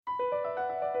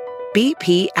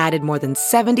BP added more than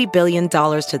 $70 billion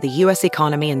to the U.S.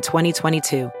 economy in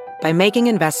 2022 by making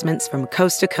investments from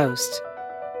coast to coast.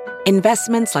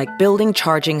 Investments like building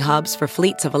charging hubs for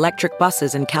fleets of electric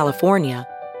buses in California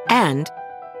and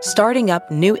starting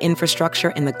up new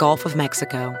infrastructure in the Gulf of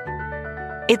Mexico.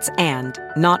 It's and,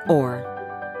 not or.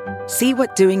 See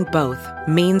what doing both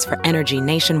means for energy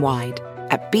nationwide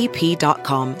at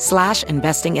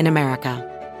bp.com/investing in America.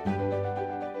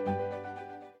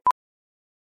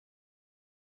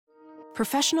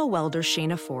 Professional welder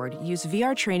Shayna Ford used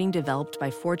VR training developed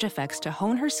by ForgeFX to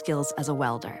hone her skills as a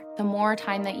welder. The more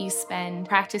time that you spend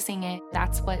practicing it,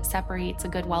 that's what separates a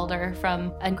good welder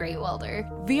from a great welder.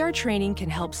 VR training can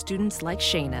help students like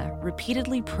Shayna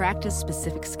repeatedly practice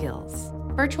specific skills.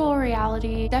 Virtual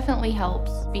reality definitely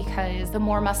helps because the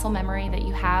more muscle memory that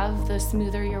you have, the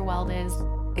smoother your weld is.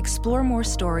 Explore more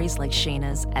stories like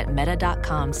Shayna's at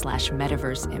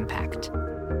meta.com/metaverseimpact.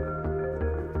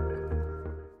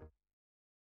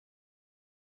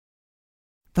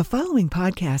 The following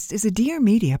podcast is a Dear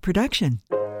Media production.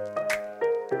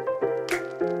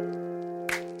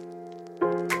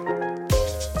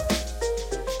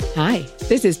 Hi,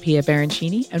 this is Pia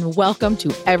Baroncini, and welcome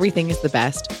to Everything is the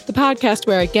Best, the podcast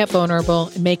where I get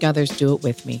vulnerable and make others do it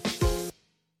with me.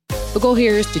 The goal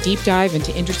here is to deep dive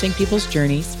into interesting people's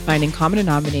journeys, finding common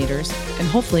denominators, and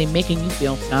hopefully making you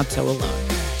feel not so alone.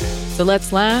 So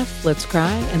let's laugh, let's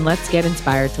cry, and let's get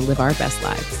inspired to live our best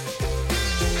lives.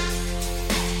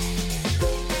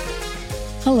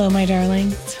 Hello, my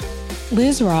darlings.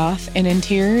 Liz Roth, an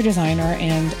interior designer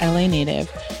and LA native,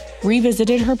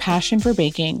 revisited her passion for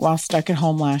baking while stuck at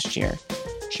home last year.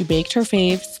 She baked her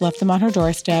faves, left them on her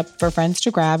doorstep for friends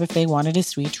to grab if they wanted a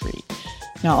sweet treat.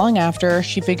 Not long after,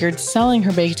 she figured selling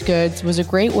her baked goods was a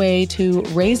great way to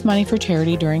raise money for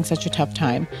charity during such a tough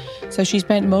time. So she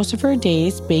spent most of her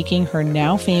days baking her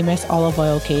now famous olive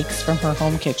oil cakes from her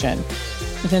home kitchen.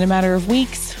 Within a matter of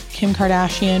weeks, Kim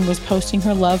Kardashian was posting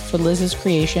her love for Liz's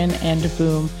creation, and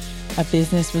boom, a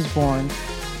business was born.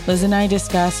 Liz and I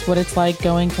discussed what it's like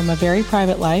going from a very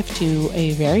private life to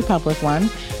a very public one,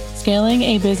 scaling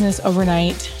a business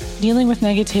overnight, dealing with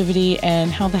negativity,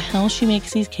 and how the hell she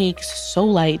makes these cakes so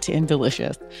light and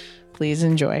delicious. Please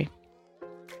enjoy.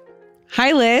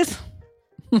 Hi, Liz.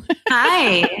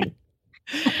 Hi.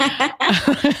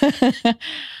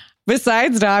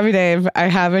 Besides Davide, I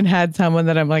haven't had someone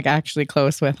that I'm like actually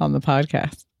close with on the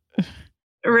podcast.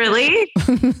 Really?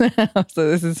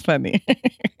 So this is funny.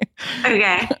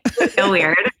 Okay. It feels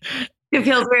weird. It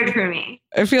feels weird for me.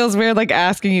 It feels weird like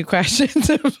asking you questions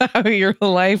about your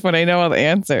life when I know all the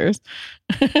answers.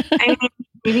 I mean,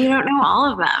 maybe you don't know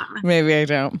all of them. Maybe I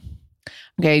don't.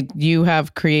 Okay, you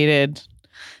have created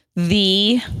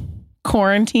the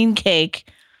quarantine cake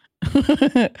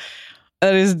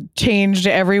that has changed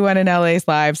everyone in LA's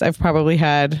lives. I've probably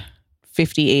had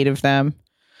 58 of them.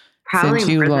 Probably since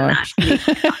you more launched. than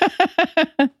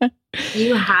that.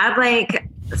 You had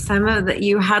some of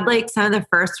the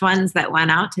first ones that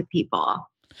went out to people.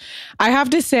 I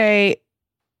have to say,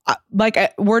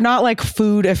 we're not like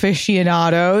food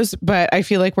aficionados, but I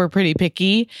feel like we're pretty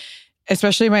picky,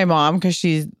 especially my mom, because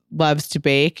she loves to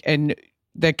bake, and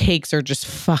the cakes are just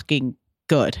fucking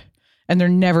good and they're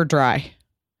never dry.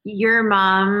 Your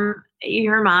mom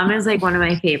is like one of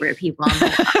my favorite people in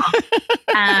the world.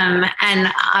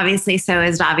 And obviously so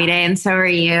is Davide, and so are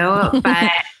you.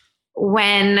 But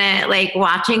when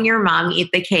watching your mom eat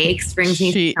the cakes brings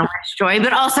me so much joy,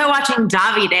 but also watching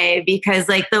Davide, because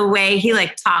the way he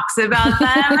talks about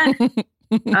them,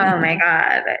 oh my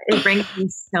God, it brings me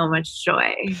so much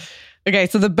joy. Okay.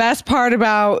 So the best part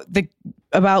about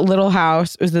Little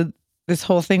House was that this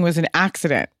whole thing was an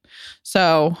accident.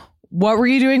 So what were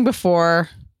you doing before?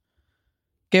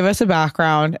 Give us a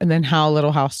background, and then how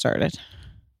Little House started.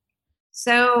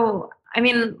 So, I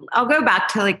mean, I'll go back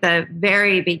to the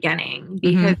very beginning,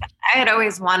 because I had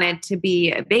always wanted to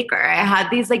be a baker. I had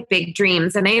these big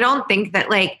dreams, and I don't think that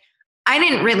I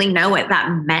didn't really know what that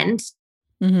meant.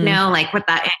 What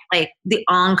that, the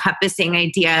all-encompassing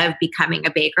idea of becoming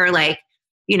a baker,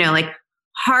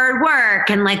 hard work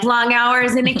and long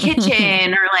hours in a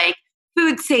kitchen or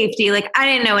food safety. I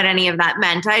didn't know what any of that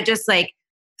meant. I just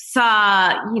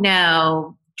saw,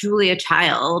 Julia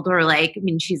Child, or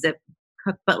she's a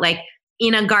cook, but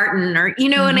Ina Garten, or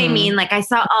what I mean? I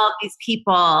saw all these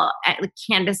people at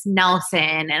Candace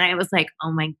Nelson, and I was like,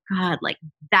 oh my God,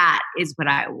 that is what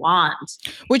I want.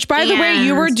 Which, by the way,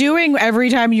 you were doing every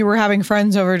time you were having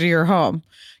friends over to your home.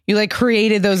 You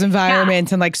created those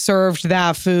environments and served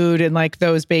that food and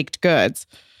those baked goods.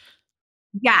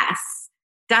 Yes,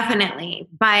 definitely.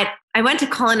 But I went to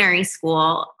culinary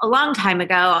school a long time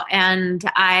ago, and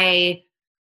I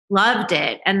loved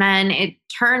it. And then it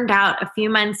turned out a few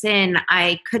months in,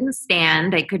 I couldn't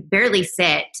stand. I could barely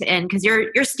sit, and because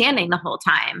you're standing the whole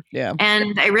time. Yeah.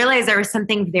 And I realized there was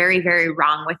something very, very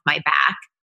wrong with my back.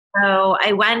 So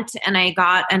I went and I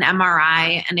got an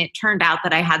MRI, and it turned out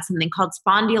that I had something called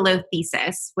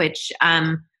spondylolisthesis, which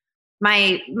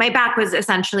my back was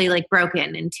essentially like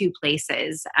broken in two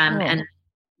places, and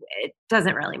it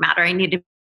doesn't really matter. I needed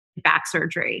back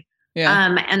surgery.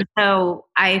 Yeah. And so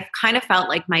I kind of felt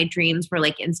like my dreams were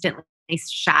like instantly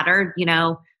shattered,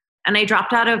 and I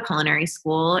dropped out of culinary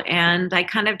school, and I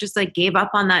kind of just like gave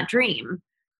up on that dream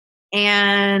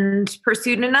and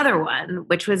pursued another one,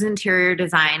 which was interior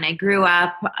design. I grew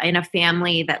up in a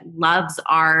family that loves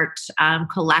art,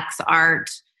 collects art,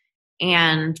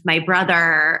 and my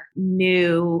brother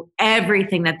knew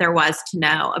everything that there was to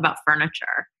know about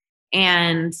furniture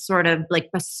and sort of like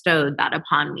bestowed that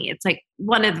upon me. It's like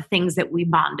one of the things that we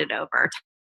bonded over,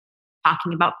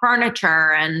 talking about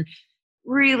furniture, and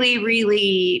really,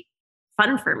 really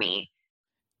fun for me.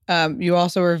 You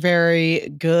also were very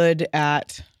good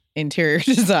at interior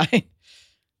design.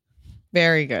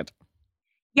 Very good.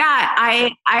 Yeah,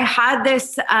 I had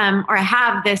this, or I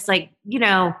have this, like,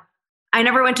 I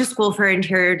never went to school for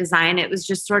interior design. It was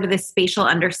just sort of this spatial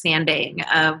understanding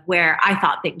of where I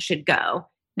thought things should go.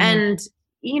 And,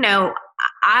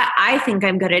 I think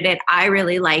I'm good at it. I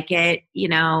really like it.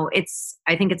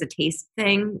 I think it's a taste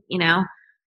thing,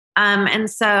 and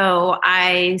so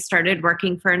I started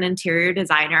working for an interior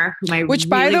designer whom I Which, really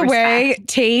by the way, respect.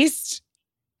 taste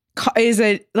is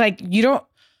you don't,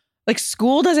 like,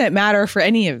 school doesn't matter for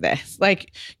any of this.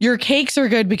 Like, your cakes are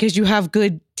good because you have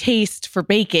good taste for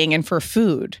baking and for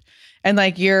food. And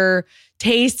like, your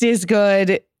taste is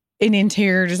good in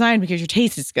interior design because your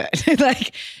taste is good.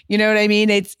 Like, you know what I mean?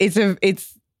 It's an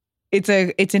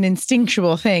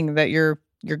instinctual thing that you're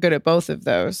good at both of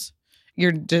those.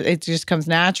 It just comes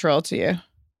natural to you.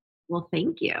 Well,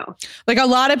 thank you. Like, a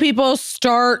lot of people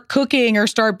start cooking or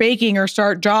start baking or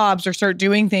start jobs or start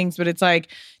doing things, but it's like,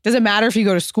 doesn't matter if you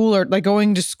go to school, or like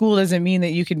going to school doesn't mean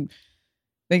that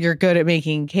you're good at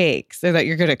making cakes or that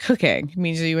you're good at cooking. It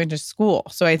means that you went to school.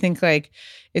 So I think like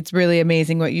it's really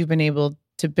amazing what you've been able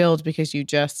to build because you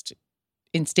just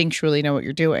instinctually know what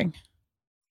you're doing.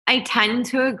 I tend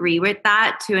to agree with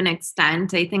that to an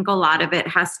extent. I think a lot of it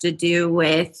has to do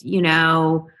with,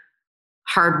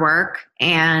 hard work.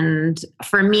 And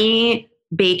for me,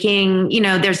 baking,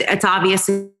 it's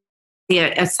obviously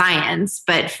a science,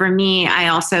 but for me, I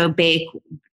also bake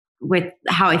with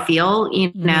how I feel,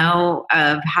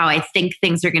 of how I think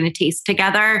things are going to taste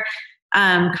together,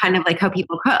 kind of like how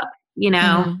people cook,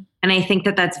 and I think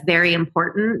that that's very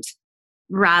important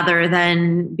rather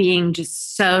than being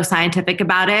just so scientific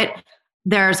about it.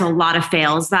 There's a lot of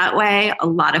fails that way, a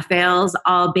lot of fails.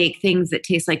 I'll bake things that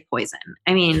taste like poison.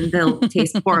 I mean, they'll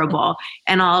taste horrible.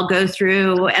 And I'll go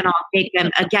through and I'll bake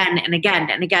them again and again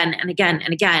and again and again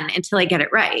and again until I get it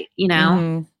right,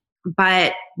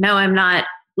 But no, I'm not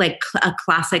like a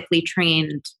classically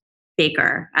trained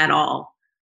baker at all.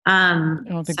 I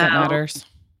don't think that matters.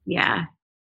 Yeah.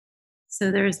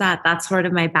 So there's that. That's sort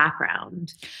of my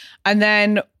background. And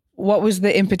then what was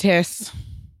the impetus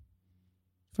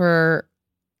for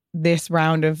this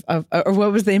round of or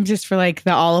what was the impetus for like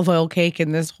the olive oil cake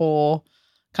in this whole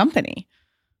company?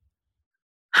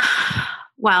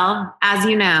 Well, as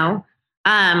you know,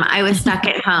 I was stuck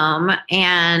at home,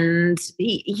 and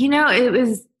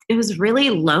it was really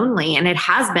lonely, and it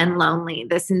has been lonely.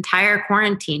 This entire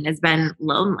quarantine has been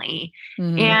lonely.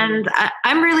 Mm-hmm. And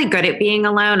I'm really good at being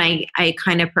alone. I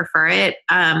kind of prefer it.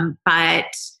 But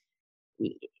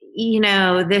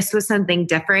this was something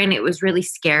different. It was really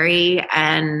scary,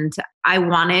 and I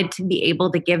wanted to be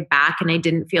able to give back, and I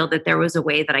didn't feel that there was a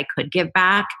way that I could give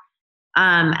back.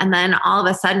 And then all of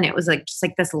a sudden it was like, just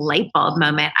like this light bulb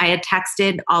moment. I had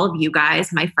texted all of you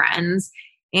guys, my friends,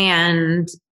 and,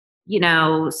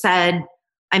 said,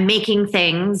 I'm making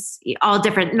things all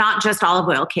different, not just olive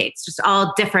oil cakes, just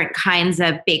all different kinds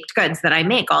of baked goods that I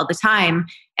make all the time,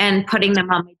 and putting them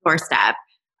on my doorstep.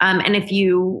 And if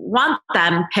you want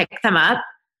them, pick them up.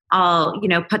 I'll,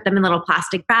 put them in little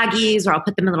plastic baggies, or I'll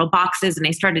put them in little boxes. And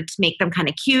I started to make them kind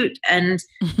of cute and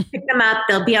pick them up.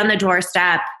 They'll be on the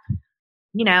doorstep.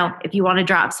 If you want to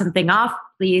drop something off,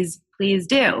 please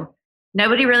do.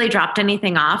 Nobody really dropped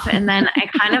anything off. And then I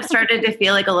kind of started to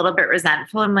feel like a little bit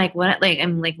resentful. I'm like, what? Like,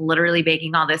 I'm like literally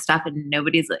baking all this stuff and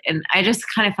and I just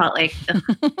kind of felt like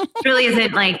this really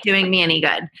isn't like doing me any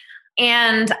good.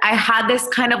 And I had this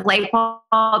kind of light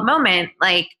bulb moment.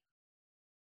 Like,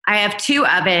 I have 2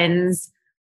 ovens.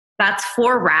 That's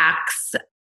 4 racks.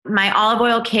 My olive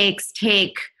oil cakes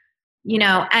take,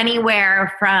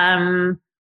 anywhere from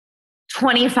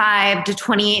 25 to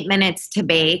 28 minutes to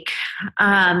bake.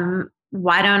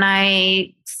 Why don't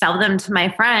I sell them to my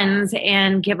friends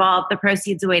and give all of the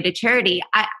proceeds away to charity?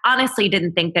 I honestly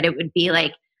didn't think that it would be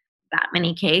like that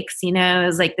many cakes. It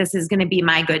was like, this is going to be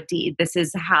my good deed. This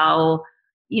is how,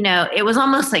 it was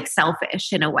almost like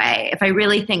selfish in a way. If I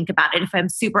really think about it, if I'm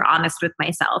super honest with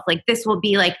myself, like this will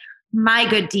be like my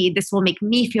good deed. This will make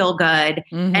me feel good.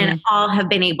 And all have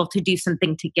been able to do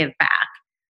something to give back.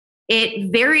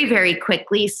 It very, very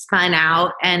quickly spun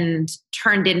out and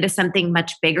turned into something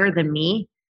much bigger than me.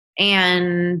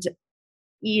 And,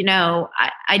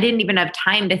 I didn't even have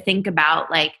time to think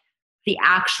about like the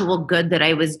actual good that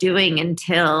I was doing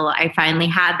until I finally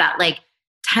had that like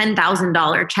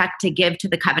 $10,000 check to give to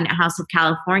the Covenant House of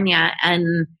California.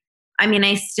 And I mean,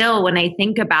 I still, when I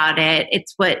think about it,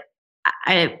 it's what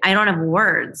I don't have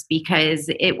words, because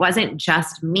it wasn't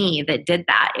just me that did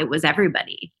that. It was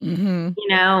everybody.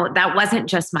 That wasn't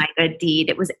just my good deed.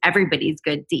 It was everybody's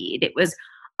good deed. It was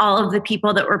all of the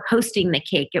people that were posting the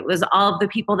cake. It was all of the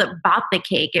people that bought the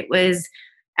cake. It was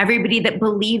everybody that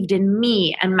believed in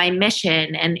me and my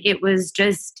mission. And it was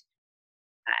just,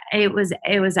 it was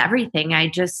everything. I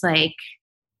just like.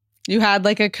 You had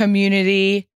like a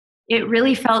community. It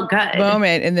really felt good.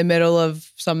 Moment in the middle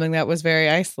of something that was very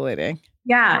isolating.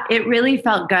 Yeah, it really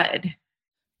felt good.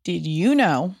 Did you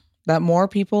know that more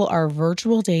people are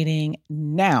virtual dating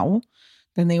now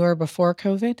than they were before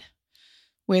COVID?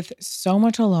 With so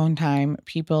much alone time,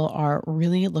 people are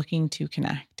really looking to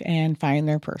connect and find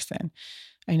their person.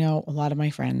 I know a lot of my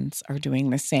friends are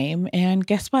doing the same. And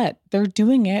guess what? They're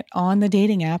doing it on the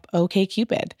dating app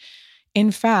OkCupid.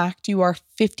 In fact, you are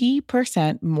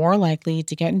 50% more likely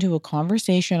to get into a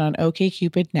conversation on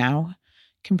OkCupid now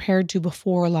compared to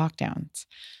before lockdowns.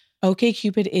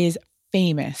 OkCupid is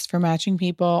famous for matching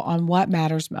people on what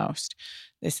matters most.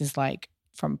 This is like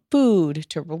from food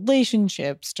to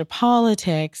relationships to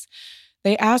politics.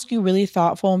 They ask you really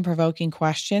thoughtful and provoking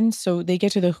questions so they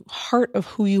get to the heart of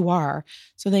who you are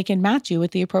so they can match you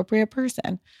with the appropriate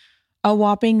person. A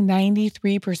whopping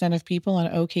 93% of people on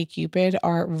OkCupid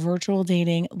are virtual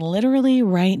dating literally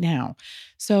right now.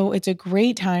 So it's a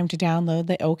great time to download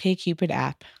the OkCupid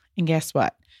app. And guess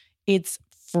what? It's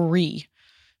free.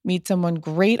 Meet someone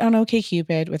great on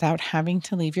OkCupid without having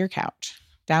to leave your couch.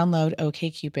 Download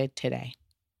OkCupid today.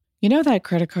 You know that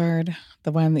credit card,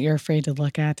 the one that you're afraid to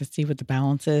look at to see what the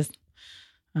balance is?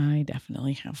 I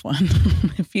definitely have one.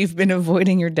 If you've been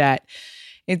avoiding your debt,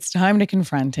 it's time to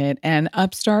confront it, and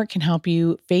Upstart can help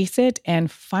you face it and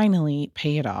finally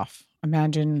pay it off.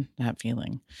 Imagine that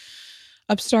feeling.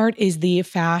 Upstart is the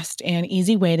fast and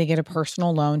easy way to get a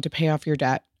personal loan to pay off your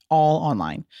debt, all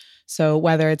online. So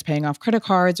whether it's paying off credit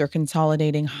cards or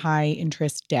consolidating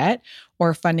high-interest debt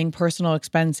or funding personal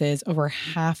expenses, over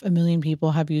 500,000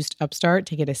 people have used Upstart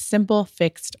to get a simple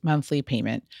fixed monthly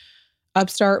payment.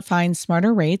 Upstart finds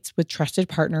smarter rates with trusted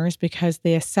partners because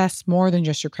they assess more than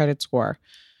just your credit score.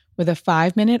 With a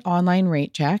 5-minute online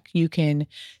rate check, you can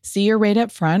see your rate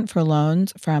up front for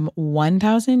loans from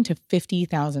 $1,000 to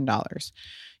 $50,000.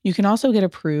 You can also get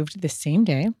approved the same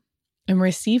day and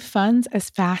receive funds as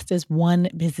fast as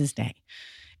 1 business day.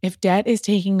 If debt is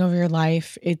taking over your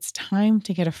life, it's time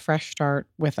to get a fresh start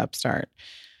with Upstart.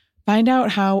 Find out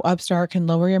how Upstart can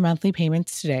lower your monthly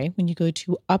payments today when you go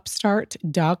to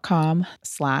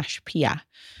upstart.com/Pia.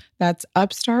 That's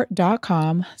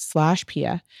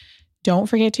upstart.com/Pia. Don't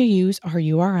forget to use our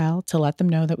URL to let them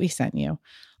know that we sent you.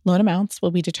 Loan amounts will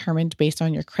be determined based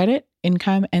on your credit,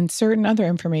 income, and certain other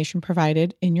information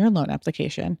provided in your loan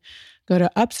application. Go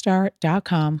to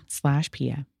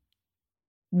upstart.com/Pia.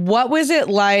 What was it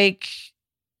like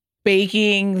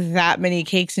baking that many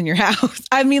cakes in your house?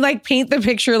 I mean, like, paint the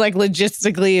picture, like,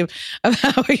 logistically of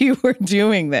how you were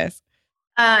doing this.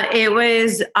 It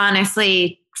was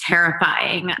honestly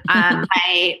terrifying.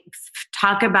 I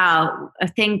talk about,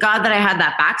 thank God that I had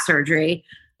that back surgery.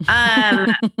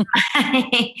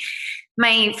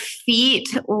 My feet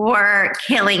were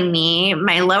killing me.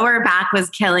 My lower back was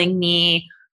killing me.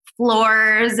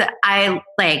 Floors, I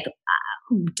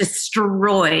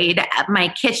destroyed. My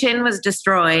kitchen was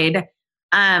destroyed.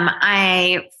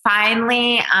 I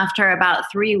finally, after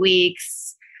about 3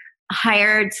 weeks,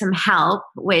 hired some help,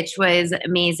 which was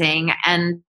amazing.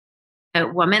 And a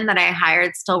woman that I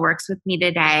hired still works with me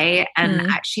today.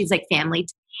 And she's like family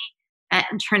to me.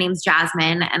 And her name's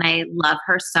Jasmine. And I love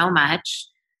her so much.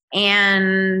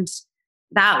 And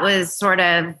that was sort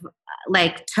of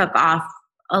like took off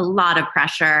a lot of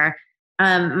pressure.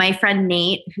 My friend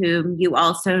Nate, whom you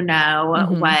also know,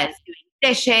 was doing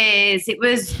dishes. It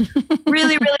was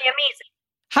really, really amazing.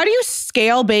 How do you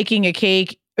scale baking a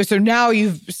cake So now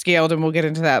you've scaled, and we'll get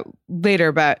into that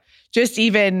later, but just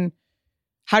even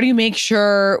how do you make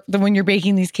sure that when you're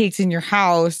baking these cakes in your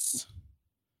house,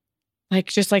 like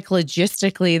just like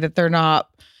logistically that they're not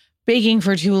baking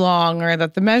for too long or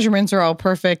that the measurements are all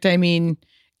perfect? I mean,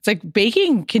 it's like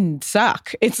baking can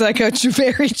suck. It's like a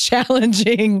very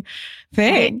challenging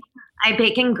thing. I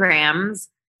bake in grams.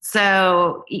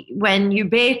 So when you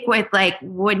bake with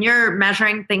when you're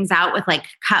measuring things out with like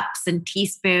cups and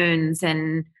teaspoons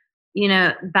and,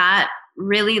 that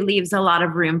really leaves a lot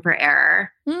of room for error.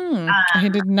 I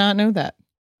did not know that.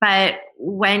 But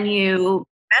when you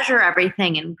measure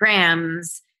everything in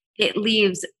grams, it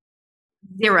leaves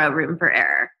zero room for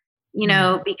error,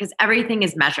 because everything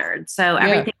is measured. So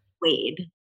everything is weighed.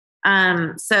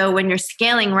 So when you're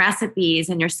scaling recipes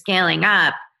and you're scaling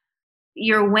up,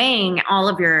 you're weighing all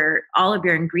of your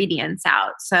ingredients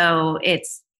out. So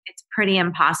it's pretty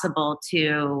impossible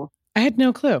to. I had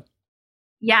no clue.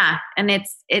 Yeah. And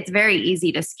it's very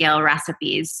easy to scale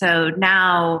recipes. So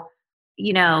now,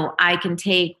 I can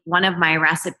take one of my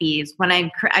recipes when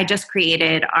I just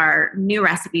created our new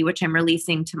recipe, which I'm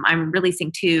releasing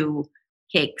 2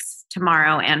 cakes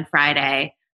tomorrow and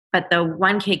Friday. But the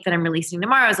one cake that I'm releasing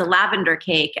tomorrow is a lavender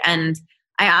cake. And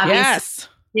I obviously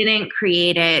didn't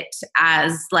create it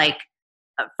as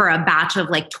for a batch of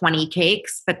 20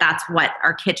 cakes, but that's what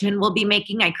our kitchen will be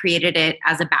making. I created it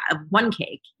as a batch of one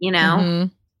cake, Mm-hmm.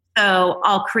 So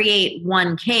I'll create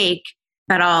one cake,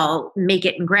 but I'll make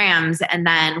it in grams and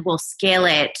then we'll scale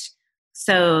it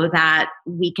so that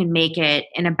we can make it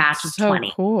in a batch of 20.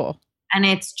 So cool. And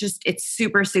it's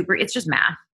super, super, it's just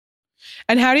math.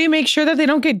 And how do you make sure that they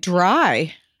don't get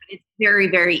dry? It's very,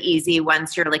 very easy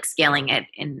once you're scaling it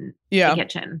in the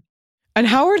kitchen. And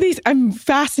how are these? I'm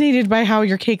fascinated by how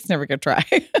your cakes never get dry.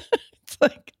 It's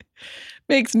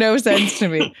makes no sense to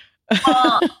me.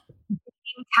 Well,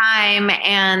 time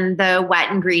and the wet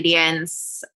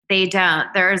ingredients, they don't.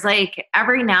 There's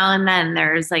every now and then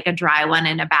there's a dry one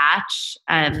in a batch.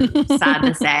 Sad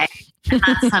to say. And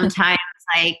that's sometimes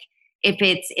if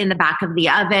it's in the back of the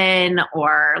oven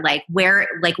or where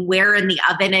in the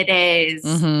oven it is.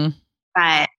 Mm-hmm.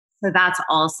 But so that's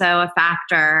also a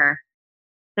factor.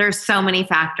 There's so many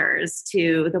factors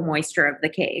to the moisture of the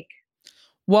cake.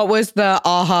 What was the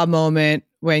aha moment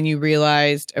when you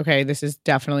realized, okay, this is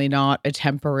definitely not a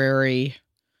temporary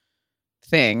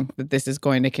thing, that this is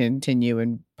going to continue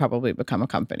and probably become a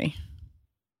company?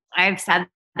 I've said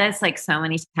this so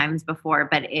many times before,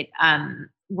 but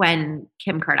when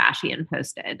Kim Kardashian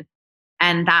posted,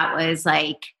 and that was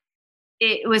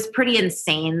it was pretty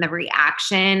insane, the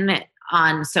reaction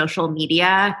on social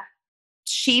media.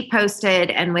 She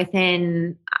posted, and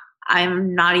within,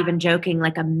 I'm not even joking,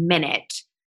 a minute,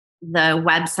 the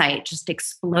website just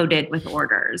exploded with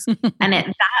orders. And at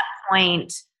that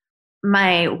point,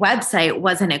 my website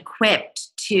wasn't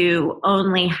equipped to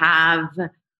only have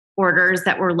orders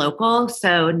that were local.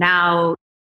 So now,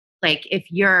 if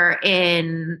you're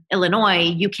in Illinois,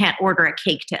 you can't order a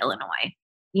cake to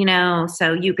Illinois,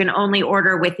 so you can only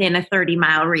order within a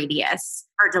 30-mile radius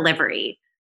for delivery.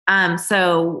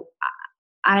 So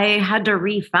I had to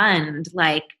refund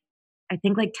I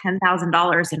think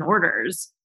 $10,000 in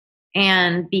orders.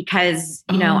 And because,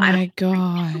 I don't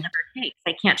deliver cakes,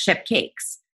 I can't ship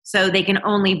cakes. So they can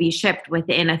only be shipped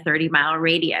within a 30-mile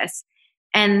radius.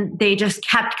 And they just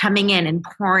kept coming in and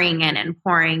pouring in and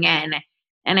pouring in.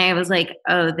 And I was like,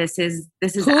 oh, this is.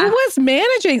 Who was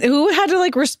managing? Who had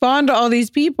to respond to all these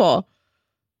people?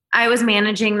 I was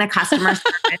managing the customer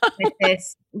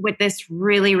service with this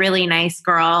really, really nice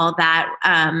girl that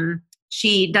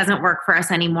she doesn't work for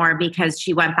us anymore because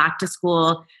she went back to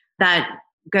school, that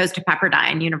goes to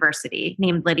Pepperdine University,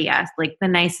 named Lydia, the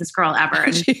nicest girl ever.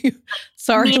 And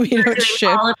sorry, we don't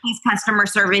ship all of these customer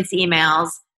service emails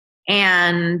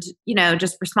and,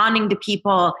 just responding to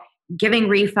people, giving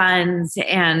refunds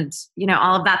and,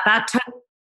 all of that. That took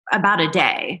about a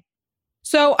day.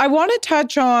 So I want to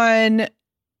touch on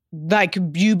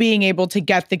you being able to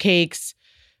get the cakes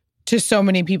to so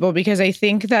many people, because I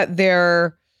think that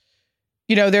there's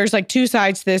two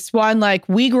sides to this. One,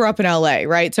 we grew up in LA,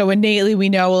 right? So innately we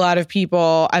know a lot of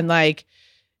people, and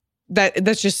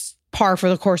that's just par for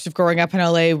the course of growing up in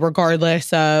LA,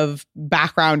 regardless of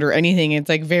background or anything. It's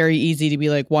very easy to be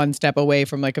one step away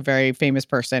from a very famous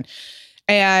person.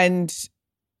 And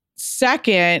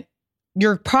second,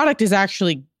 your product is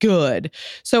actually good.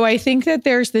 So I think that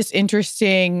there's this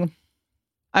interesting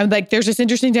I'm like, there's this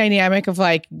interesting dynamic of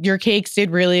like your cakes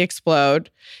did really explode.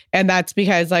 And that's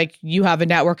because like you have a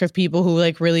network of people who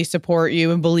like really support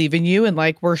you and believe in you. And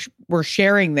like we're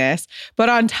sharing this. But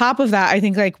on top of that, I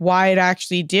think like why it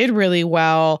actually did really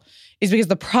well is because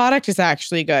the product is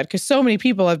actually good. Because so many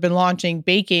people have been launching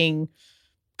baking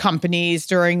companies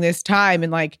during this time.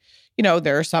 And like, you know,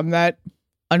 there are some that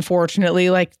unfortunately,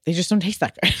 like they just don't taste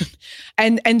that good.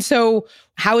 And so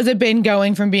how has it been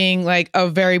going from being like a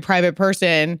very private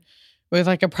person with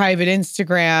like a private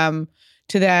Instagram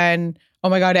to then, oh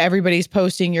my God, everybody's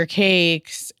posting your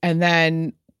cakes. And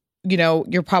then, you know,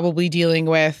 you're probably dealing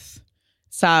with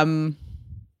some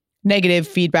negative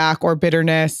feedback or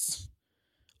bitterness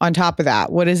on top of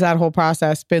that. What has that whole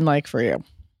process been like for you?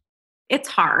 It's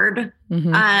hard.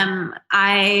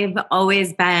 I've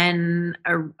always been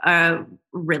a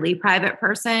really private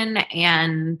person.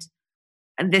 And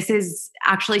this is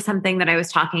actually something that I was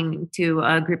talking to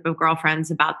a group of girlfriends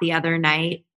about the other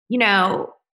night. You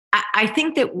know, I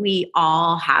think that we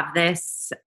all have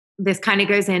this. This kind of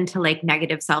goes into like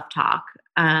negative self-talk.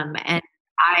 And I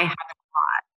have a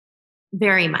lot,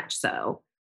 very much so.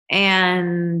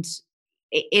 And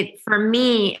for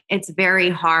me, it's very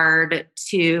hard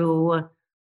to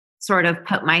sort of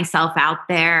put myself out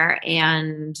there,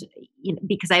 and you know,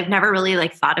 because I've never really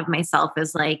like thought of myself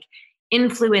as like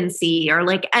influency or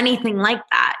like anything like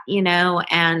that, you know.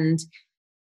 And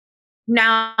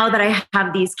now that I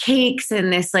have these cakes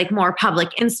and this like more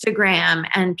public Instagram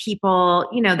and people,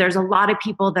 you know, there's a lot of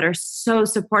people that are so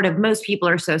supportive. Most people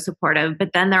are so supportive,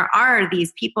 but then there are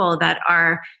these people that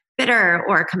are bitter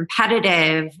or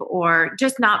competitive or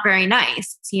just not very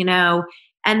nice, you know,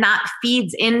 and that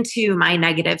feeds into my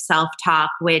negative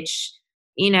self-talk, which,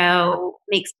 you know,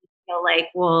 makes me feel like,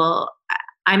 well,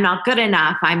 I'm not good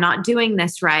enough. I'm not doing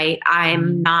this right. I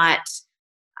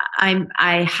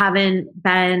haven't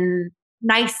been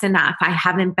nice enough. I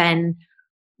haven't been,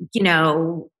 you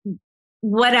know,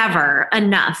 whatever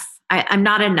enough. I'm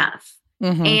not enough.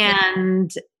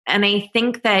 And I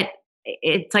think that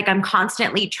it's like I'm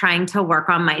constantly trying to work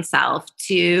on myself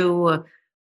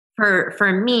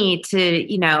for me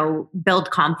to, you know, build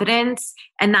confidence,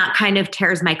 and that kind of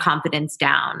tears my confidence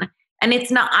down. And it's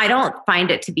not, I don't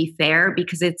find it to be fair,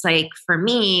 because it's like, for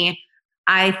me,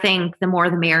 I think the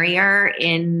more the merrier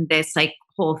in this like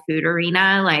whole food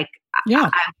arena. Like I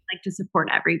would like to support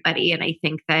everybody. And I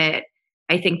think that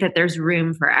there's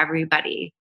room for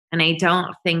everybody. And I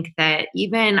don't think that,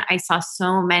 even I saw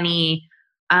so many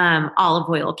olive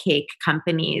oil cake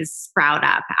companies sprout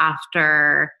up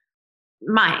after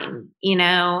mine, you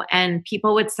know, and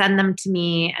people would send them to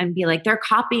me and be like, they're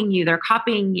copying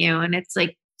you. And it's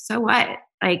like, so what?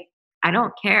 Like, I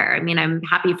don't care. I mean, I'm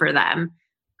happy for them.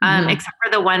 Except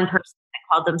for the one person that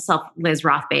called themselves Liz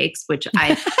Roth Bakes, which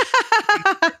I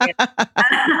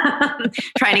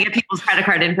trying to get people's credit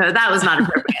card info. That was not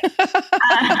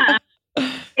appropriate.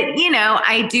 You know,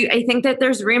 I think that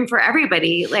there's room for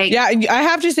everybody. Like, yeah, I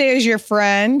have to say, as your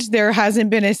friend, there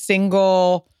hasn't been a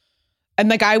single, and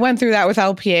like I went through that with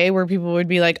LPA where people would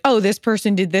be like, oh, this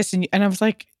person did this. And I was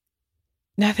like,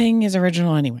 nothing is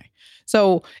original anyway.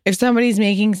 So if somebody's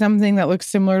making something that looks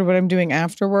similar to what I'm doing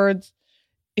afterwards,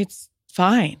 it's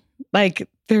fine. Like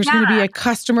there's going to be a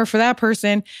customer for that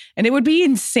person. And it would be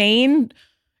insane.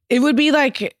 It would be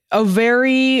like a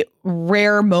very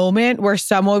rare moment where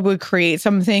someone would create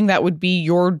something that would be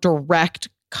your direct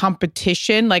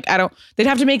competition. Like they'd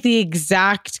have to make the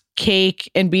exact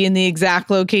cake and be in the exact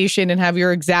location and have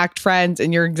your exact friends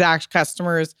and your exact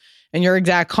customers and your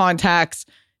exact contacts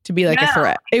to be like a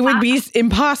threat. It would be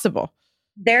impossible.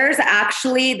 There's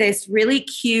actually this really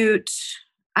cute,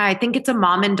 I think it's a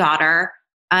mom and daughter,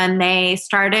 and they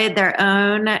started their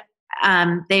own,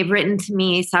 they've written to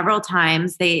me several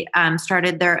times. They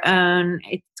started their own,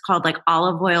 it's called like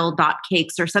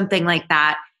oliveoil.cakes or something like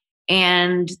that.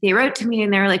 And they wrote to me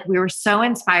and they were like, we were so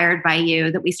inspired by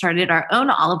you that we started our own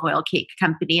olive oil cake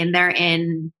company. And they're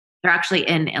actually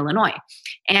in Illinois.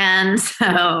 And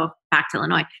so back to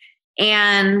Illinois.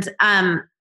 And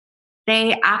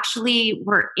they actually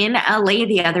were in LA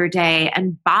the other day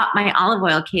and bought my olive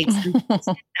oil cakes and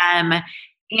posted them.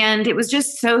 And it was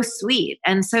just so sweet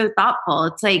and so thoughtful.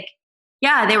 It's like,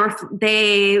 yeah,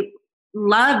 they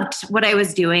loved what I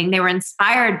was doing. They were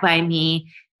inspired by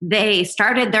me. They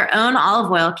started their own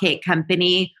olive oil cake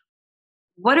company.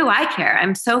 What do I care?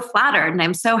 I'm so flattered and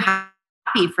I'm so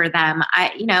happy for them.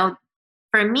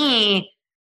 For me,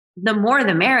 the more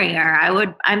the merrier. I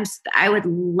would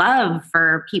love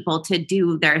for people to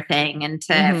do their thing and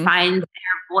to find their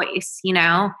voice, you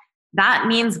know? that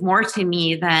means more to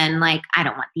me than like, I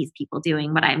don't want these people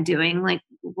doing what I'm doing. Like,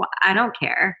 I don't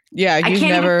care. Yeah. You've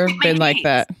never been like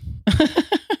that.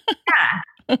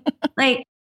 Yeah. Like,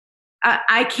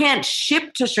 I can't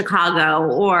ship to Chicago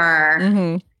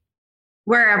or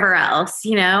wherever else,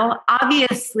 you know?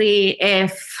 Obviously,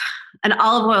 if an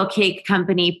olive oil cake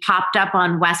company popped up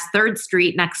on West 3rd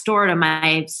Street next door to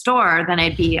my store, then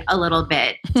I'd be a little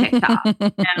bit ticked off,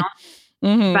 you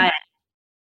know? But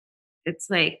it's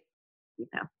like, you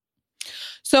know.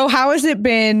 So how has it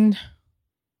been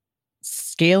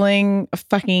scaling a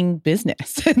fucking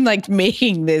business and like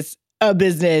making this a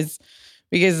business?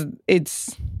 Because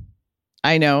it's,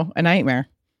 I know, a nightmare.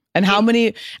 And how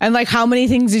many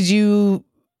things did you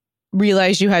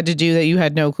realize you had to do that you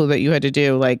had no clue that you had to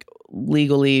do, like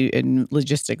legally and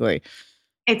logistically?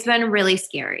 It's been really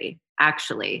scary,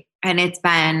 actually. And it's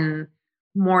been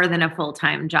more than a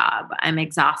full-time job. I'm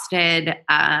exhausted.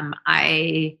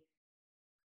 I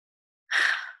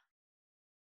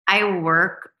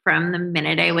work from the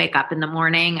minute I wake up in the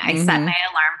morning. I set my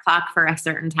alarm clock for a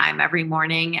certain time every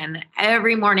morning. And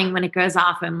every morning when it goes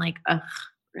off, I'm like, ugh,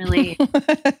 really? 5 more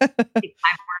minutes.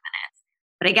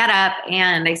 But I get up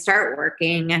and I start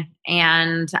working,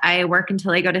 and I work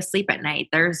until I go to sleep at night.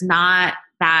 There's not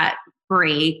that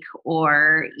break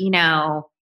or, you know,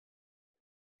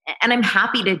 and I'm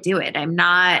happy to do it.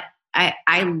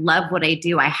 I love what I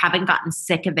do. I haven't gotten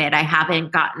sick of it. I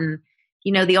haven't gotten,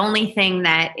 you know, the only thing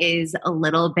that is a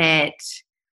little bit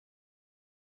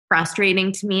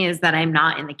frustrating to me is that I'm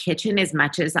not in the kitchen as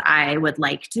much as I would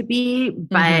like to be,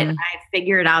 but I've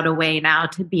figured out a way now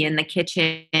to be in the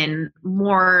kitchen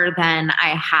more than I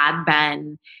had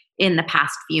been in the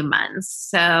past few months.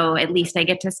 So at least I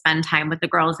get to spend time with the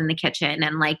girls in the kitchen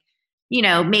and like, you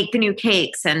know, make the new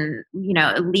cakes and, you know,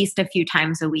 at least a few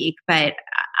times a week, but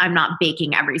I'm not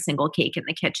baking every single cake in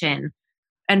the kitchen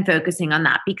and focusing on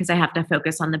that because I have to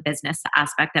focus on the business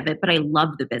aspect of it. But I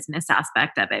love the business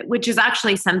aspect of it, which is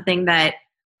actually something that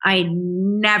I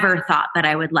never thought that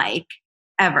I would like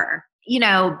ever, you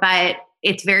know, but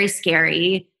it's very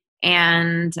scary.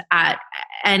 And at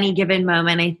any given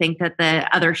moment, I think that the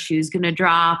other shoe's going to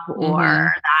drop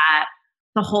or that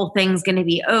the whole thing's going to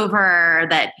be over,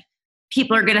 that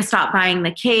people are going to stop buying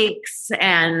the cakes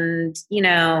and, you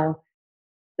know,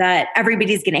 that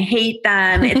everybody's going to hate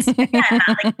them. It's again,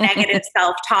 that like negative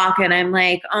self-talk. And I'm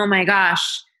like, oh my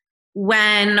gosh,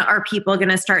 when are people going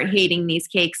to start hating these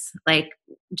cakes? Like,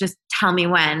 just tell me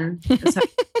when, so I'm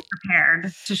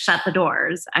prepared to shut the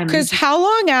doors. Because how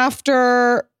long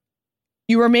after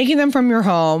you were making them from your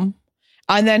home,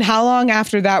 and then how long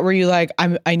after that were you like,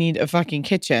 I need a fucking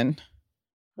kitchen?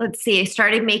 Let's see. I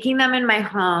started making them in my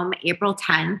home April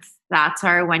 10th. That's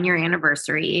our 1-year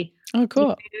anniversary. Oh,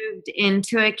 cool. We moved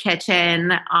into a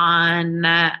kitchen on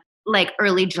like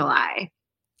early July.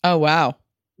 Oh, wow.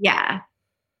 Yeah.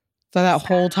 So that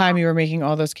whole time you were making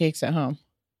all those cakes at home.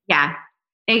 Yeah.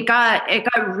 It got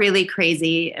really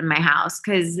crazy in my house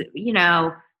because, you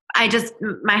know,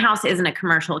 my house isn't a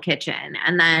commercial kitchen.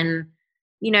 And then,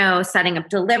 you know, setting up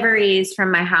deliveries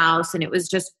from my house. And it was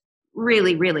just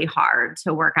really, really hard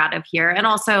to work out of here. And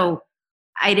also,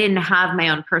 I didn't have my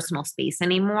own personal space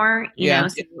anymore, you know,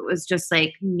 so it was just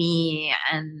like me,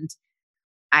 and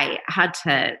I had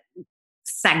to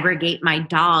segregate my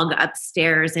dog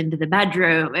upstairs into the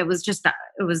bedroom. It was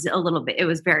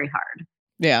very hard.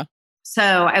 Yeah. So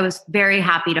I was very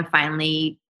happy to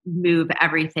finally move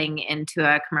everything into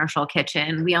a commercial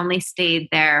kitchen. We only stayed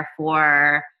there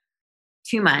for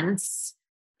 2 months.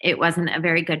 It wasn't a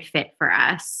very good fit for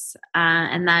us.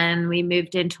 And then we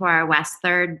moved into our West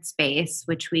 3rd space,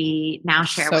 which we now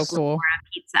share with Laura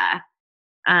Pizza.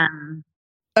 And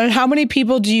how many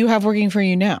people do you have working for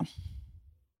you now?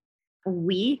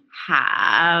 We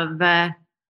have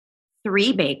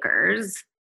 3 bakers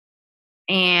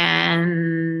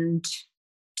and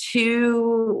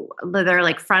 2, they're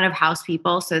like front of house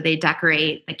people. So they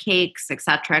decorate the cakes, et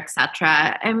cetera, et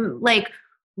cetera. And like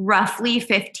roughly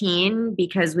 15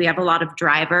 because we have a lot of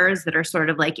drivers that are sort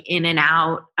of like in and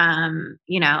out,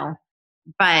 you know,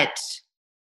 but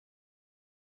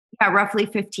yeah, roughly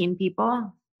 15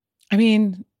 people. I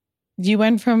mean, you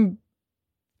went from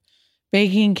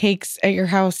baking cakes at your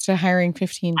house to hiring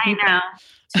 15 people. I know.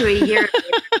 To a year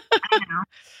later.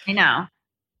 I know.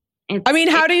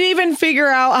 How do you even figure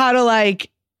out how to like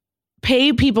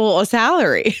pay people a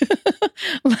salary?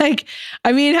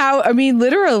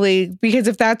 Literally, because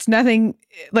if that's nothing,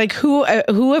 like who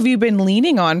have you been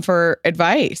leaning on for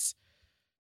advice?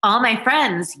 All my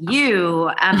friends,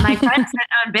 you, my friends that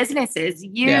own businesses,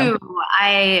 you,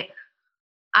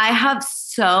 I have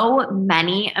so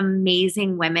many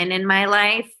amazing women in my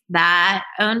life that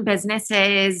own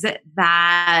businesses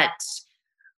that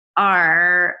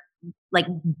are like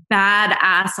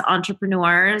badass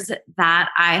entrepreneurs that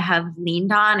I have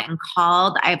leaned on and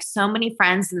called. I have so many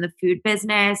friends in the food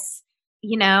business,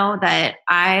 that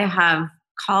I have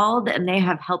called and they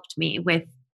have helped me with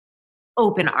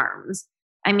open arms.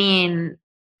 I mean,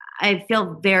 I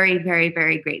feel very, very,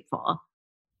 very grateful.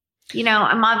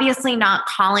 I'm obviously not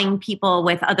calling people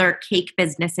with other cake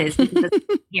businesses because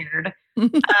it's weird.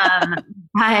 But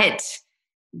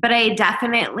I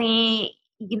definitely,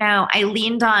 I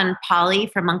leaned on Polly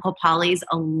from Uncle Polly's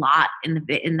a lot in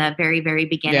the very, very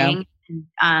beginning,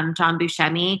 John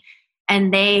Buscemi,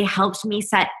 and they helped me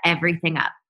set everything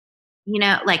up.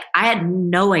 Like I had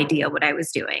no idea what I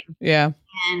was doing. Yeah.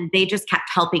 And they just kept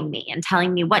helping me and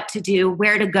telling me what to do,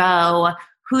 where to go,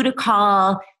 who to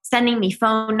call, sending me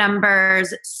phone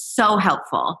numbers. So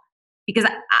helpful because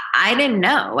I didn't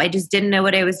know. I just didn't know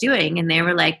what I was doing. And they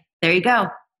were like, there you go.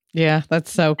 Yeah,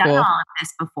 that's so cool. I've done all of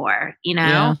this before,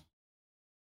 Yeah,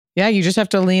 you just have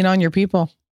to lean on your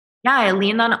people. Yeah, I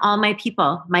leaned on all my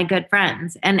people, my good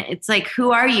friends. And it's like,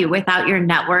 who are you without your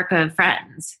network of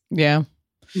friends? Yeah.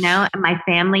 And my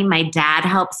family, my dad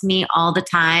helps me all the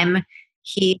time.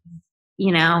 He's,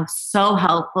 so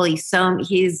helpful.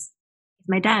 He's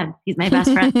my dad. He's my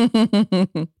best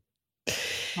friend.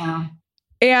 Wow.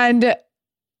 And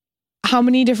how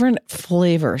many different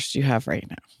flavors do you have right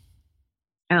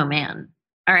now? Oh, man.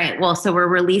 All right. Well, so we're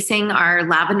releasing our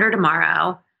lavender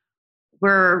tomorrow.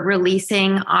 We're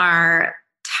releasing our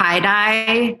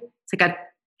tie-dye. It's like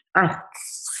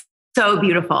so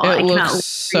beautiful. It looks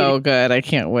so good. I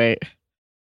can't wait.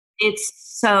 It's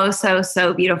so, so,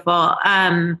 so beautiful.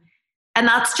 And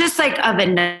that's just like a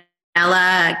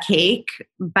vanilla cake,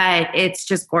 but it's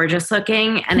just gorgeous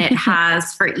looking. And it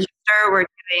has, for Easter, we're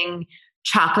doing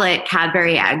chocolate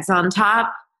Cadbury eggs on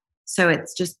top. So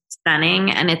it's just stunning.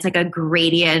 And it's like a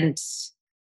gradient.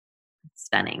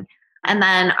 Stunning. And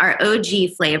then our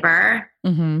OG flavor,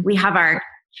 we have our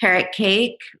carrot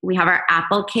cake. We have our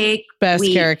apple cake. Best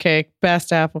carrot cake.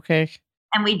 Best apple cake.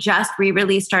 And we just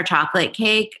re-released our chocolate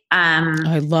cake.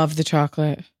 I love the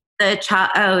chocolate.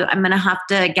 I'm going to have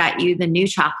to get you the new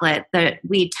chocolate.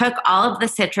 We took all of the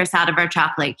citrus out of our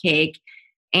chocolate cake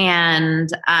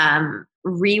and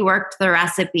reworked the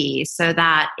recipe so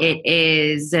that it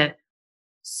is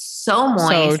so moist,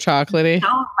 so chocolatey,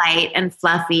 so light and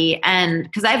fluffy. And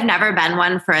because I've never been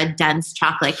one for a dense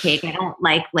chocolate cake. I don't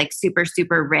like super,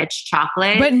 super rich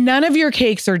chocolate. But none of your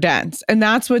cakes are dense. And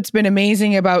that's what's been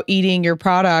amazing about eating your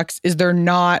products is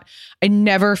I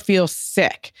never feel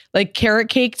sick. Like carrot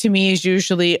cake to me is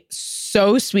usually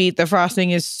so sweet. The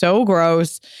frosting is so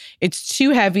gross. It's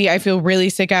too heavy. I feel really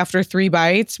sick after 3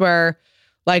 bites, where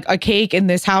like a cake in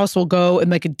this house will go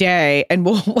in like a day and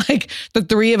we'll like the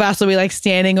 3 of us will be like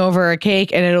standing over a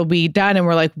cake and it'll be done. And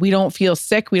we're like, we don't feel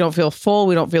sick. We don't feel full.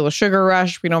 We don't feel a sugar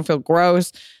rush. We don't feel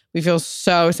gross. We feel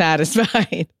so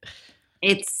satisfied.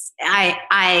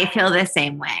 I feel the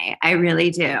same way. I really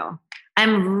do.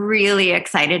 I'm really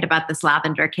excited about this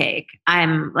lavender cake.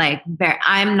 I'm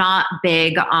not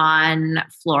big on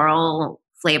floral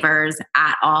flavors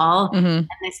at all. And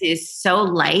this is so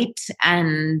light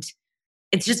and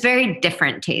it's just very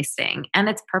different tasting, and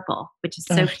it's purple, which is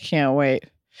so. I can't wait.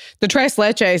 The tres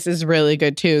leches is really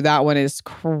good too. That one is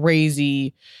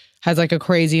crazy, has like a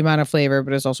crazy amount of flavor,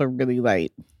 but it's also really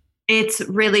light. It's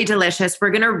really delicious.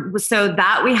 So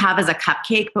that we have as a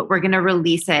cupcake, but we're gonna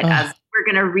re-release it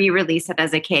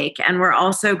as a cake, and we're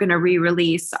also gonna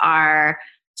re-release our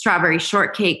strawberry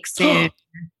shortcake soon,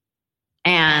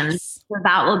 and so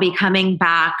that will be coming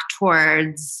back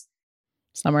towards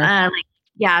summer.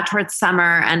 Towards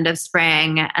summer, end of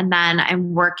spring. And then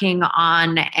I'm working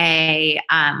on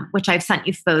which I've sent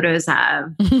you photos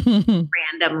of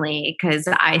randomly because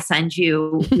I send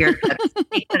you weird that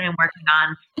I'm working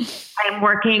on. I'm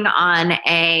working on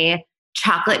a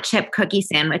chocolate chip cookie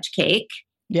sandwich cake.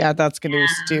 Yeah, that's going to be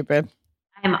stupid.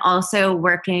 I'm also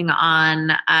working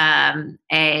on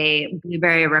a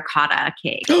blueberry ricotta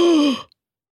cake.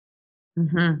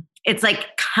 It's like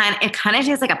it kind of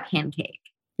tastes like a pancake.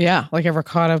 Yeah, like a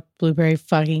ricotta blueberry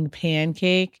fucking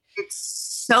pancake. It's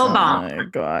so bomb. Oh my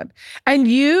God. And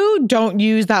you don't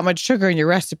use that much sugar in your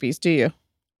recipes, do you?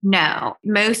 No.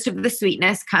 Most of the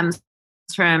sweetness comes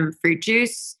from fruit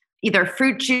juice, either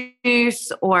fruit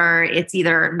juice or it's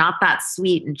either not that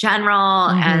sweet in general.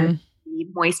 And the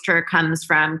moisture comes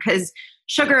from, because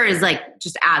sugar is like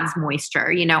just adds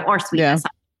moisture, or sweetness.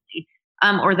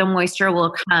 Yeah. Or the moisture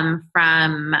will come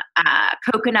from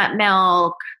coconut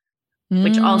milk,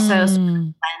 which also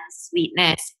lends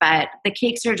sweetness, but the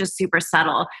cakes are just super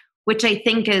subtle, which I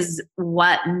think is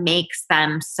what makes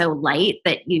them so light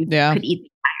that you could eat the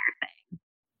entire thing.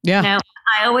 Yeah. Now,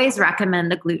 I always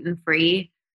recommend the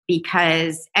gluten-free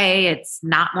because it's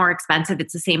not more expensive.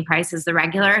 It's the same price as the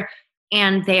regular,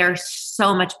 and they are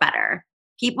so much better.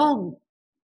 People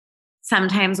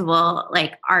sometimes will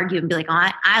like argue and be like, oh,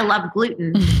 I love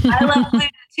gluten. I love gluten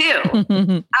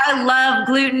too. I love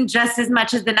gluten just as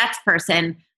much as the next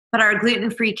person, but our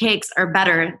gluten-free cakes are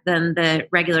better than the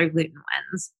regular gluten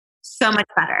ones. So much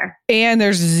better. And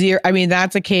there's zero, I mean,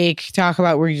 that's a cake, talk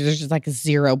about where there's just like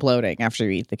zero bloating after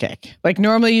you eat the cake. Like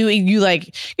normally you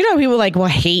like, you know, people like will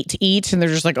hate to eat and they're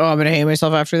just like, oh, I'm going to hate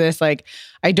myself after this. Like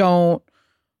I don't,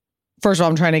 first of all,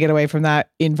 I'm trying to get away from that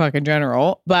in fucking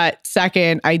general. But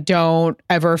second, I don't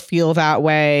ever feel that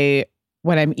way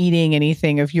when I'm eating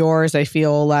anything of yours. I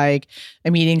feel like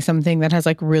I'm eating something that has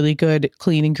like really good,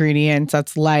 clean ingredients,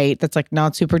 that's light, that's like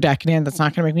not super decadent, that's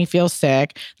not going to make me feel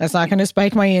sick, that's not going to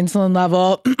spike my insulin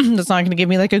level, that's not going to give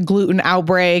me like a gluten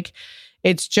outbreak.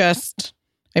 It's just,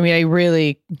 I mean,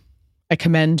 I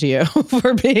commend you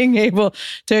for being able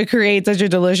to create such a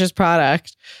delicious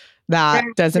product that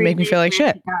doesn't make me feel like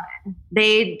shit.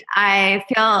 I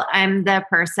feel I'm the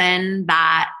person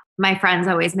that my friends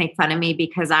always make fun of me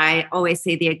because I always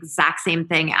say the exact same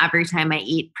thing every time I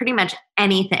eat pretty much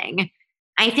anything.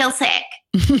 I feel sick.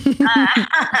 And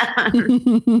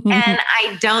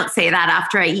I don't say that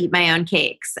after I eat my own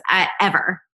cakes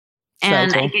ever.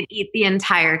 And I could eat the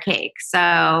entire cake.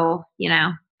 So, you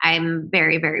know, I'm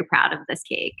very, very proud of this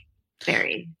cake.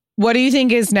 Very. What do you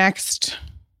think is next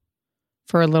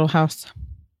for a little house?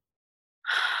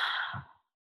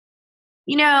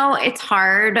 You know, it's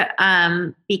hard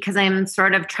because I'm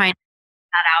sort of trying to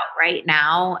figure that out right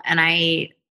now. And I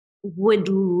would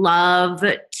love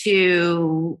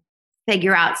to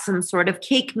figure out some sort of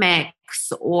cake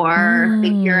mix or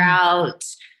figure out,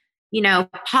 you know,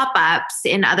 pop-ups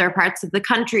in other parts of the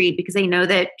country because I know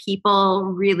that people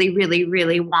really, really,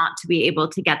 really want to be able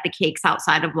to get the cakes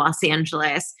outside of Los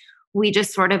Angeles. We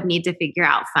just sort of need to figure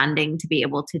out funding to be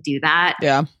able to do that.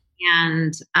 Yeah.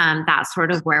 And that's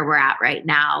sort of where we're at right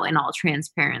now in all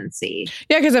transparency.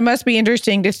 Yeah, because it must be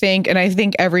interesting to think, and I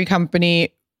think every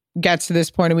company gets to this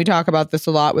point, and we talk about this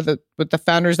a lot with the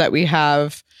founders that we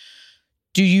have.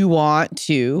 Do you want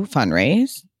to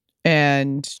fundraise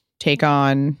and take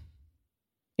on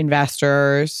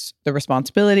investors, the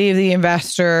responsibility of the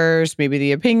investors, maybe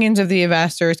the opinions of the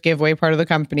investors, give away part of the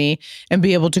company and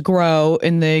be able to grow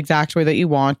in the exact way that you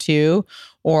want to?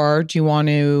 Or do you want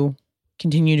to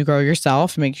continue to grow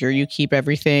yourself, make sure you keep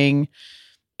everything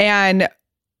and,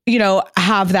 you know,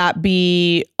 have that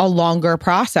be a longer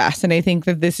process? And I think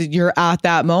that you're at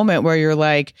that moment where you're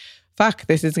like, fuck,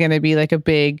 this is going to be like a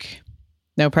big,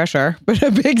 no pressure, but a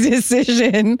big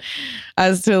decision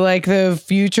as to like the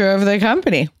future of the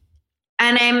company.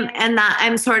 And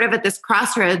I'm sort of at this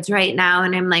crossroads right now.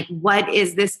 And I'm like, what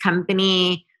is this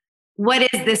company? What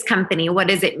is this company? What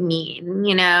does it mean?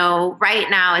 You know, right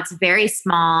now it's very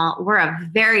small. We're a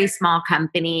very small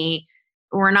company.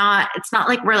 It's not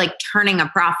like we're like turning a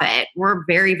profit. We're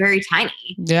very, very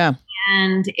tiny. Yeah.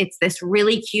 And it's this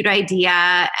really cute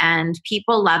idea and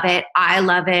people love it. I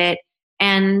love it.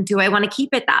 And do I want to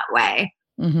keep it that way?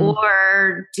 Mm-hmm.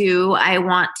 Or do I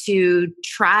want to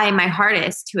try my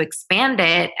hardest to expand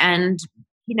it and,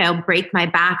 you know, break my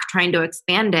back trying to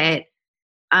expand it?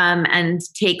 And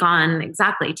take on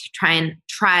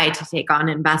try to take on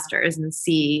investors and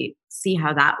see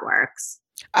how that works.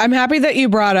 I'm happy that you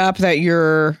brought up that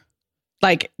you're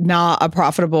like not a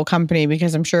profitable company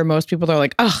because I'm sure most people are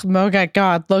like, oh my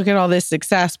God, look at all this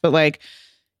success. But like,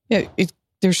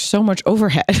 there's so much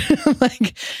overhead. So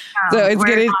it's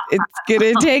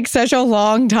gonna take such a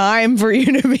long time for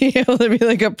you to be able to be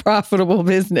like a profitable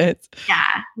business.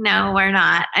 Yeah, no, we're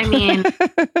not. I mean,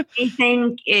 I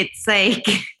think it's like,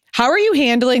 how are you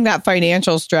handling that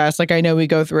financial stress? Like I know we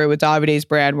go through it with Davide's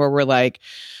brand where we're like,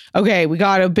 okay, we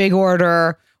got a big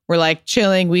order. We're like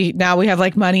chilling. We have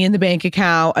like money in the bank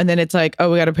account. And then it's like,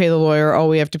 oh, we got to pay the lawyer. Oh,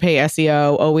 we have to pay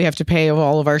SEO. Oh, we have to pay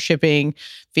all of our shipping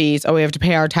fees. Oh, we have to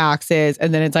pay our taxes.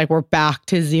 And then it's like, we're back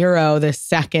to zero the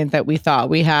second that we thought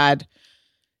we had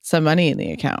some money in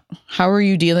the account. How are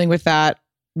you dealing with that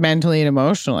mentally and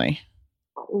emotionally?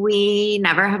 We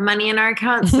never have money in our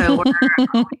account. So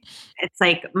it's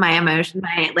like my emotion,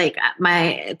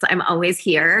 I'm always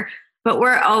here. But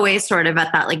we're always sort of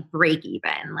at that like break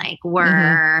even. Like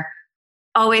we're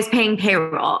always paying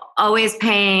payroll, always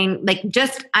paying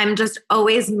I'm just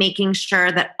always making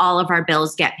sure that all of our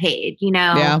bills get paid. You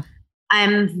know, yeah.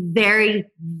 I'm very,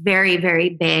 very, very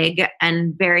big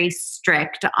and very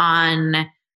strict on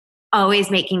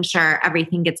always making sure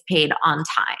everything gets paid on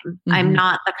time. I'm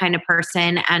not the kind of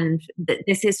person, and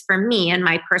this is for me and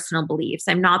my personal beliefs.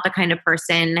 I'm not the kind of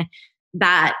person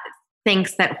that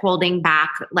thinks that holding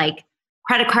back like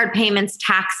credit card payments,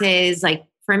 taxes, like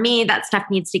for me, that stuff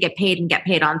needs to get paid and get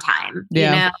paid on time.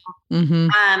 Yeah. You know?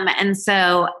 And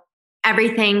so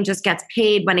everything just gets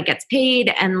paid when it gets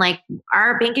paid. And like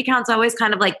our bank account's always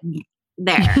kind of like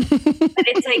there. But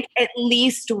it's like, at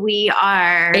least we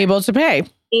are able to pay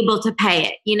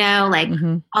it, you know, like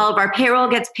all of our payroll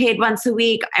gets paid once a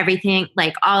week, everything,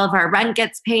 like all of our rent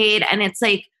gets paid. And it's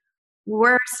like,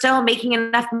 we're still making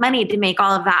enough money to make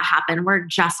all of that happen. We're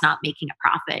just not making a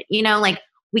profit, you know, like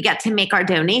we get to make our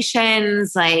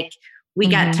donations, like we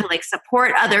get to like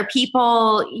support other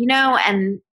people, you know,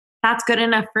 and that's good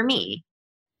enough for me.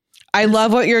 I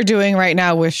love what you're doing right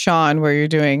now with Sean, where you're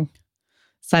doing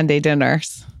Sunday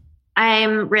dinners.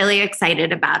 I'm really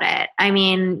excited about it. I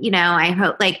mean, you know, I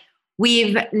hope like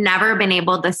we've never been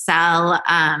able to sell,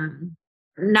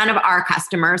 none of our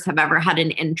customers have ever had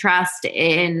an interest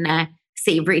in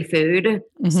savory food.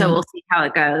 So we'll see how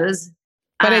it goes.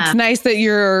 But it's nice that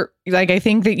you're like, I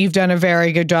think that you've done a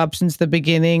very good job since the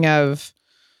beginning of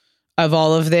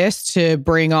all of this to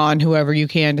bring on whoever you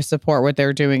can to support what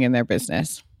they're doing in their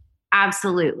business.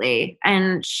 Absolutely.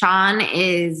 And Sean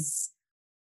is,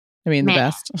 the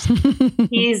best.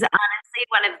 He's honestly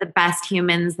one of the best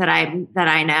humans that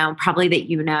I know, probably that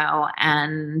you know.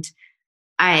 And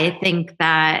I think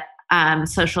that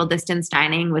social distance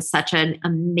dining was such an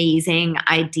amazing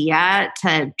idea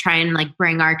to try and like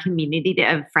bring our community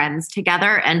of friends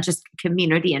together and just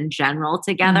community in general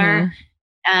together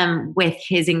with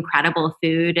his incredible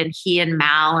food. And he and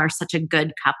Mal are such a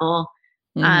good couple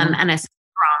and a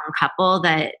strong couple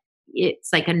that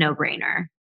it's like a no-brainer.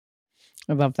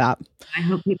 I love that. I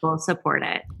hope people support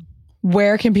it.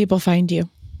 Where can people find you?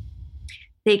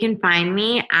 They can find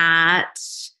me at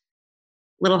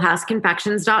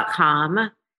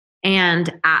littlehouseconfections.com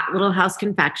and at Little House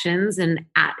Confections and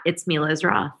at It's Me, Liz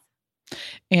Roth.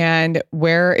 And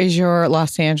where is your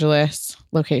Los Angeles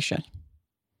location?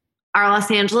 Our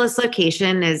Los Angeles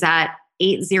location is at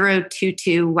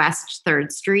 8022 West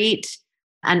 3rd Street.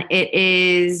 And it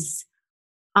is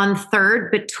on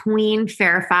 3rd between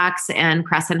Fairfax and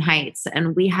Crescent Heights.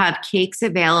 And we have cakes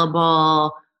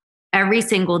available every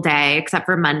single day except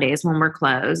for Mondays when we're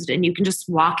closed. And you can just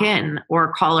walk in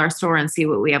or call our store and see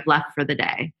what we have left for the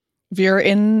day. If you're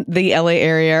in the LA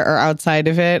area or outside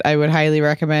of it, I would highly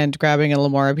recommend grabbing a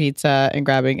Lamora pizza and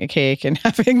grabbing a cake and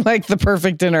having like the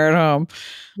perfect dinner at home.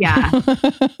 Yeah.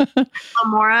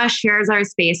 Lamora shares our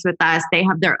space with us. They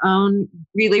have their own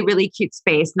really, really cute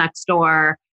space next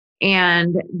door.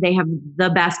 And they have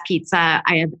the best pizza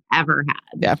I have ever had.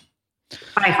 Yeah.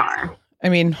 By far. I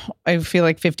mean, I feel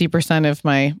like 50% of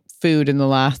my food in the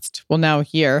last, now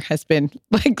year has been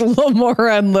like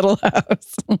Lamora and Little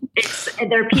House.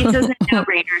 Their pizza's a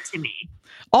no-brainer to me.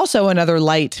 Also another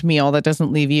light meal that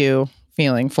doesn't leave you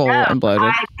feeling full and bloated.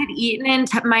 I could eat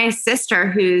my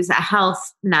sister, who's a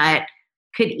health nut,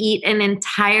 could eat an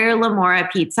entire Lamora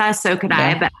pizza. So could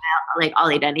I, but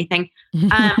I'll eat anything.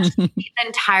 Eat an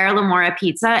entire Lamora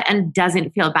pizza and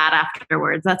doesn't feel bad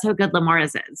afterwards. That's how good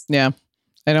Lamora's is. Yeah.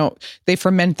 They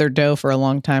ferment their dough for a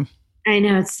long time. I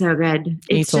know, it's so good.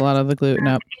 Eats a lot of the gluten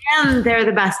up. And they're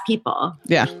the best people.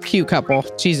 Yeah. Cute couple.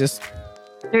 Jesus.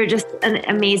 They're just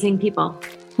amazing people.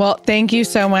 Well, thank you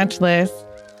so much, Liz.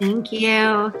 Thank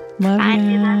you. Love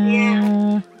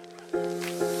you.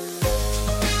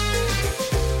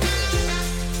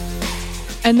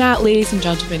 And that, ladies and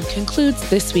gentlemen, concludes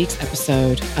this week's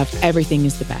episode of Everything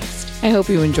is the Best. I hope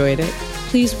you enjoyed it.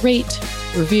 Please rate,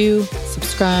 review,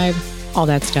 subscribe, all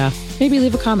that stuff. Maybe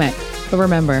leave a comment. But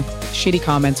remember, shitty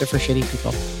comments are for shitty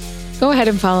people. Go ahead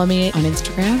and follow me on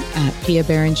Instagram at Pia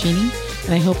Baroncini.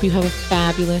 And I hope you have a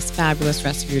fabulous, fabulous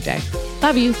rest of your day.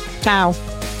 Love you. Ciao.